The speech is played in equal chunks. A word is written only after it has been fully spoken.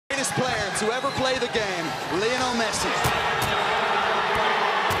greatest player to ever play the game, Lionel Messi.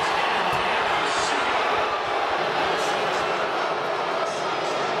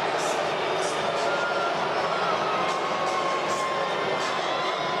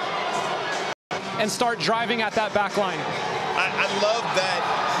 And start driving at that back line. I love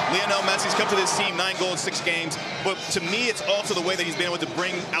that Lionel Messi's come to this team 9 goals, 6 games. But to me, it's also the way that he's been able to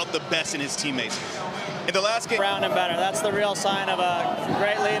bring out the best in his teammates. In the last game, around him better. That's the real sign of a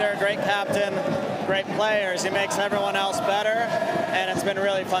great leader, great captain, great players. He makes everyone else better, and it's been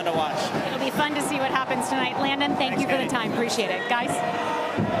really fun to watch. It'll be fun to see what happens tonight. Landon, thank you for the time. Appreciate it. Guys?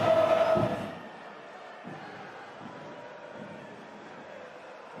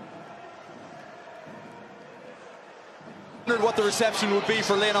 What the reception would be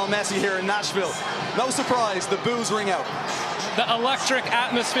for Lionel Messi here in Nashville. No surprise, the boos ring out. The electric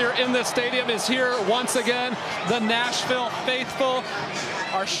atmosphere in this stadium is here once again. The Nashville faithful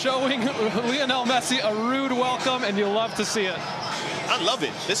are showing Lionel Messi a rude welcome, and you'll love to see it. I love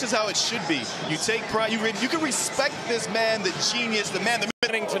it. This is how it should be. You take pride. You can respect this man, the genius, the man.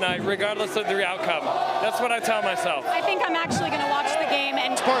 Winning tonight, regardless of the outcome. That's what I tell myself. I think I'm actually going to watch the game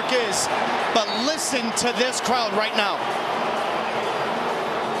and Park is, but listen to this crowd right now.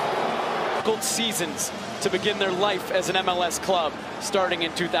 Seasons to begin their life as an MLS club starting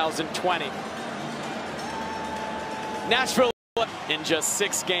in 2020. Nashville in just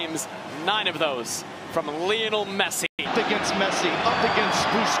 6 games, 9 of those from Lionel Messi. Up against Messi, up against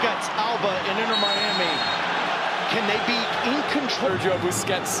Busquets, Alba in Inter Miami. Can they be in control? Sergio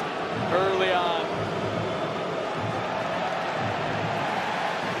Busquets early on.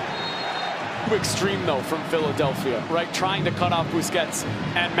 Extreme though from Philadelphia, right? Trying to cut off Busquets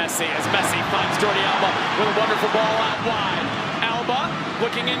and Messi as Messi finds Jordi Alba with a wonderful ball out wide. Alba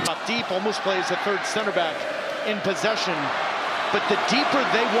looking in deep, almost plays a third center back in possession. But the deeper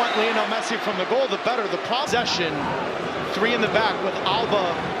they want Lionel Messi from the goal, the better. The possession, 3 in the back with Alba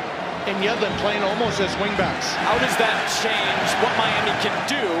and Yedlin playing almost as wingbacks. How does that change what Miami can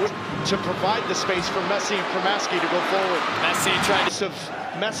do to provide the space for Messi and Kramaski to go forward? Messi trying to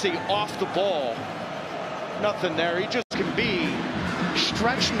Messi off the ball. Nothing there. He just can be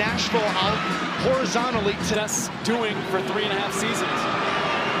stretch Nashville out horizontally. That's doing for 3.5 seasons.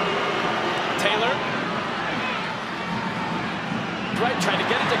 Taylor. Right, trying to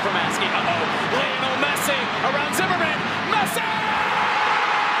get it to Kramaski. Uh-oh. Lionel Messi around Zimmerman. Messi!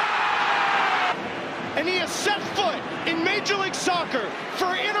 And he has set foot in Major League Soccer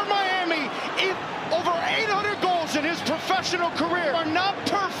for Inter Miami. Over 800 goals in his professional career are not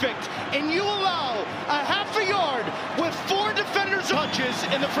perfect, and you allow a half a yard with 4 defenders touches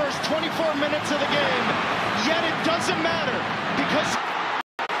in the first 24 minutes of the game. Yet it doesn't matter because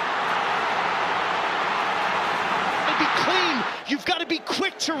to be clean, you've got to be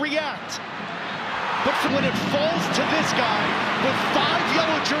quick to react. But when it falls to this guy with 5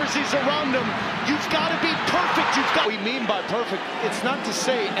 yellow jerseys around him, you've got to be perfect. What we mean by perfect, it's not to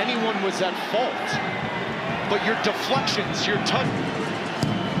say anyone was at fault, but your deflections, your touch.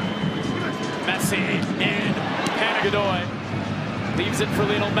 Messi in panic. Godoy leaves it for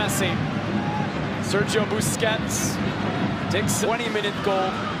Lionel Messi. Sergio Busquets takes a 20-minute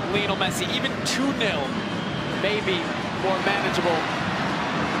goal. Lionel Messi, even 2-0, maybe more manageable.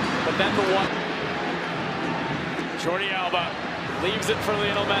 But then the one. Jordi Alba leaves it for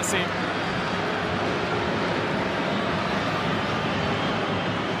Lionel Messi.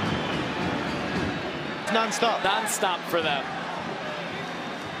 Non-stop. Non-stop for them.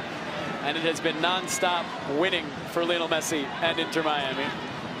 And it has been non-stop winning for Lionel Messi and Inter Miami.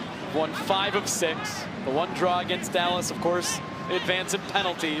 Won 5 of 6. The 1 draw against Dallas, of course, advance in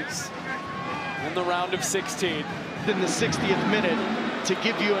penalties in the round of 16. In the 60th minute to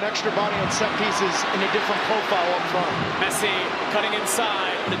give you an extra body on set pieces in a different profile up front. Messi cutting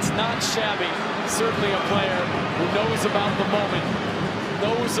inside. It's not shabby. Certainly a player who knows about the moment,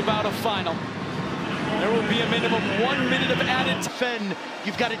 knows about a final. There will be a minimum 1 minute of added time.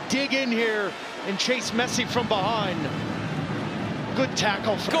 You've got to dig in here and chase Messi from behind. Good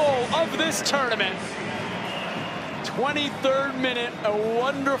tackle. Goal of this tournament. 23rd minute, a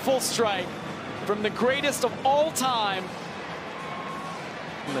wonderful strike from the greatest of all time.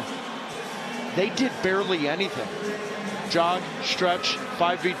 They did barely anything. Jog, stretch,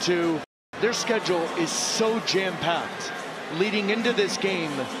 5v2. Their schedule is so jam-packed. Leading into this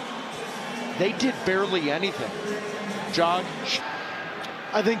game, they did barely anything. Jog.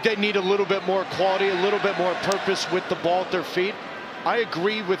 I think they need a little bit more quality, a little bit more purpose with the ball at their feet. I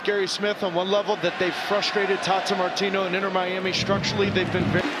agree with Gary Smith on one level that they've frustrated Tata Martino and Inter Miami. Structurally, they've been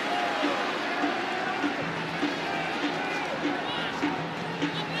very...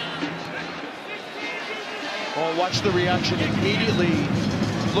 Oh, watch the reaction immediately.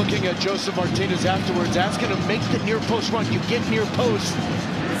 Looking at Joseph Martinez afterwards, asking him, make the near post run. You get near post.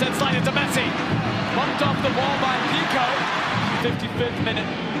 Set slide into Messi. Bumped off the ball by Pico. 55th minute.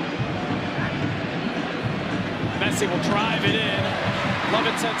 Messi will drive it in.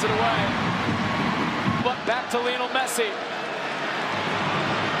 Lovett sends it away. But back to Lionel Messi.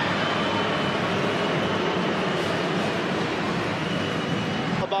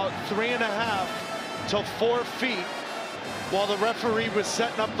 About 3.5 to 4 feet while the referee was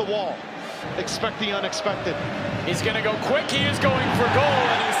setting up the wall. Expect the unexpected. He's going to go quick. He is going for goal,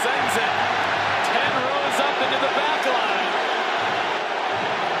 and he sends it 10 rows up into the back line.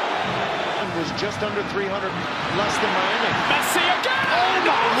 Was just under 300, less than Miami. Messi again! Oh,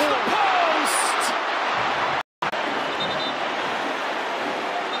 off the post!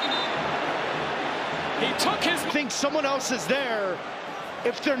 He took his... I think someone else is there.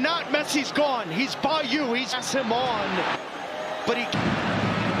 If they're not, Messi's gone. He's by you. He's him on. But he...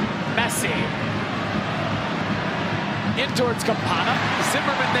 Messi. In towards Campana.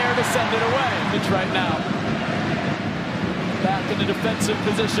 Zimmerman there to send it away. It's right now. Back in the defensive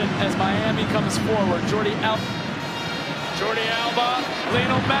position as Miami comes forward. Jordi Alba,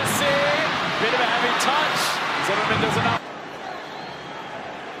 Lionel Messi. Bit of a heavy touch. Zimmerman does enough.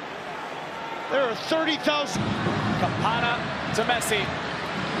 There are 30,000. Campana to Messi.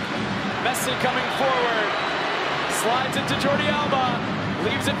 Messi coming forward. Slides it to Jordi Alba.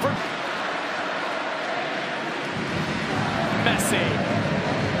 Leaves it for Messi.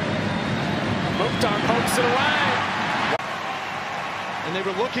 Mukhtar pokes it away. And they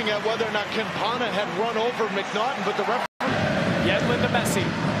were looking at whether or not Campana had run over McNaughton, but the referee... Yedlin to Messi.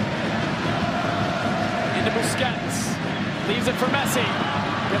 Into Busquets. Leaves it for Messi.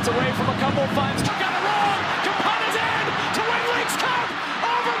 Gets away from a couple, finds... Got it wrong! Campana's in! To win League's Cup!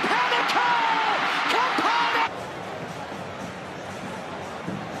 Over Panico! Campana!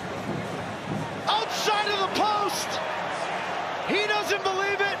 Outside of the post! He doesn't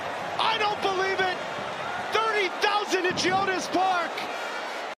believe it! I don't believe it! 30,000 at Geodis Park!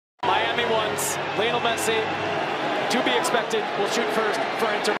 Miami wants Lionel Messi, to be expected, will shoot first for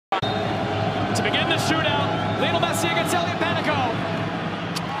Inter. To begin the shootout, Lionel Messi against Elliot Panico.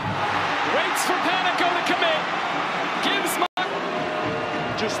 Waits for Panico to commit. Gives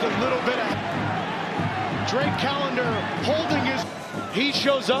just a little bit of... Drake Callender holding his... He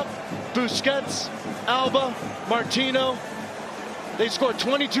shows up. Busquets, Alba, Martino. They scored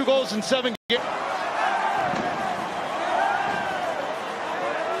 22 goals in 7 games.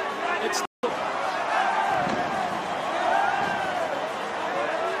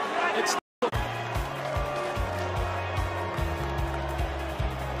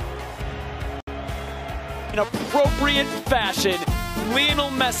 In appropriate fashion, Lionel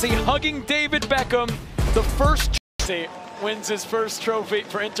Messi hugging David Beckham. The first wins his first trophy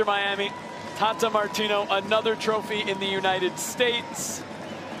for Inter Miami. Tata Martino, another trophy in the United States.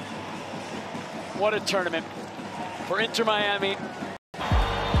 What a tournament for Inter Miami.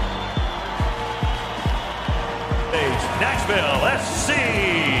 Nashville SC.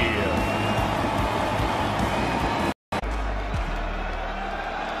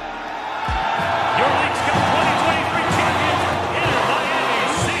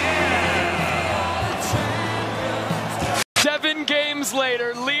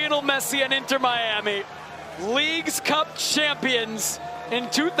 Later, Lionel Messi and Inter Miami, League's Cup champions in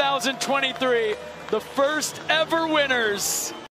 2023, the first ever winners.